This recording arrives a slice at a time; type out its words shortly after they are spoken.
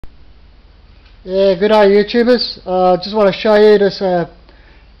Yeah, good day YouTubers. Just want to show you this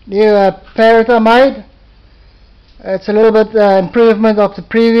new Parrot I made. It's a little bit improvement of the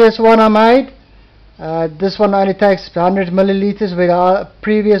previous one I made. This one only takes 100 milliliters, where the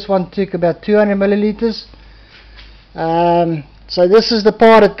previous one took about 200 milliliters. So this is the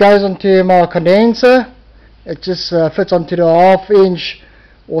part that goes onto my condenser. It just fits onto the 1/2 inch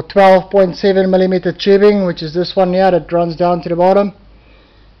or 12.7 millimeter tubing, which is this one here that runs down to the bottom.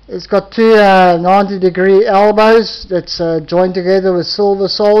 It's got two 90-degree elbows that's joined together with silver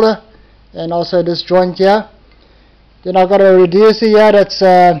solder, and also this joint here. Then I've got a reducer here that's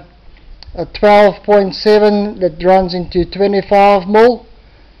a 12.7 that runs into 25 mil.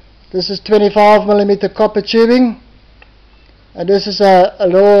 This is 25 millimeter copper tubing, and this is a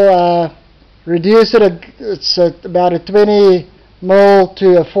little reducer that it's about a 20 mil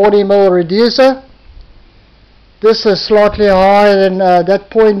to a 40 mil reducer. This is slightly higher than that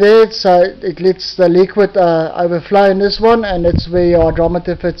point there, so it lets the liquid overflow in this one, and that's where your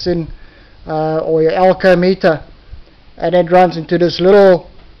hydrometer fits in, or your alco meter, and it runs into this little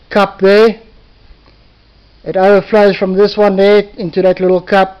cup there. It overflows from this one there into that little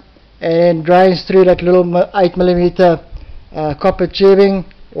cup and drains through that little 8 millimeter copper tubing,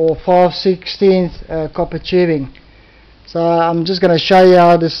 or 5/16 copper tubing. So I'm just going to show you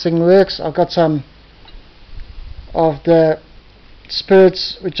how this thing works. I've got some of the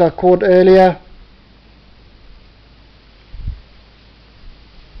spirits which I caught earlier.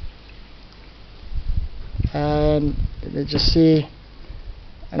 And let's just see,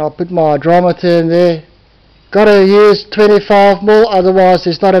 and I'll put my hydrometer in there. Gotta use 25 mil, otherwise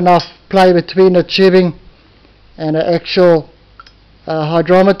there's not enough play between the tubing and the actual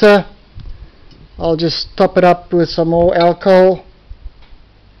hydrometer. I'll just top it up with some more alcohol.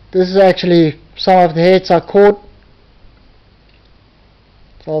 This is actually some of the heads I caught.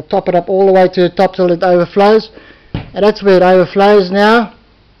 So I'll top it up all the way to the top till it overflows, and that's where it overflows now.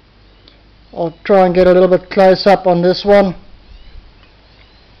 I'll try and get a little bit close up on this one,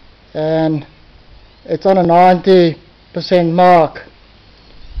 and it's on a 90% mark.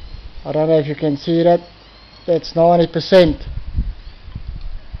 I don't know if you can see that. That's 90%,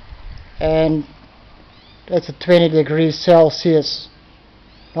 and that's at 20 degrees Celsius.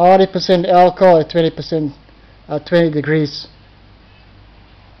 90% alcohol at 20% 20 degrees.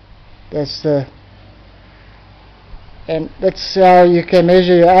 And that's how you can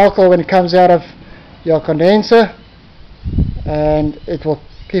measure your alcohol when it comes out of your condenser, and it will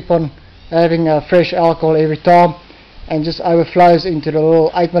keep on having a fresh alcohol every time, and just overflows into the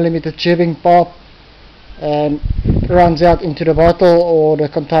little 8 millimeter tubing pipe and runs out into the bottle or the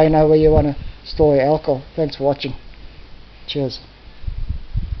container where you want to store your alcohol. Thanks for watching. Cheers.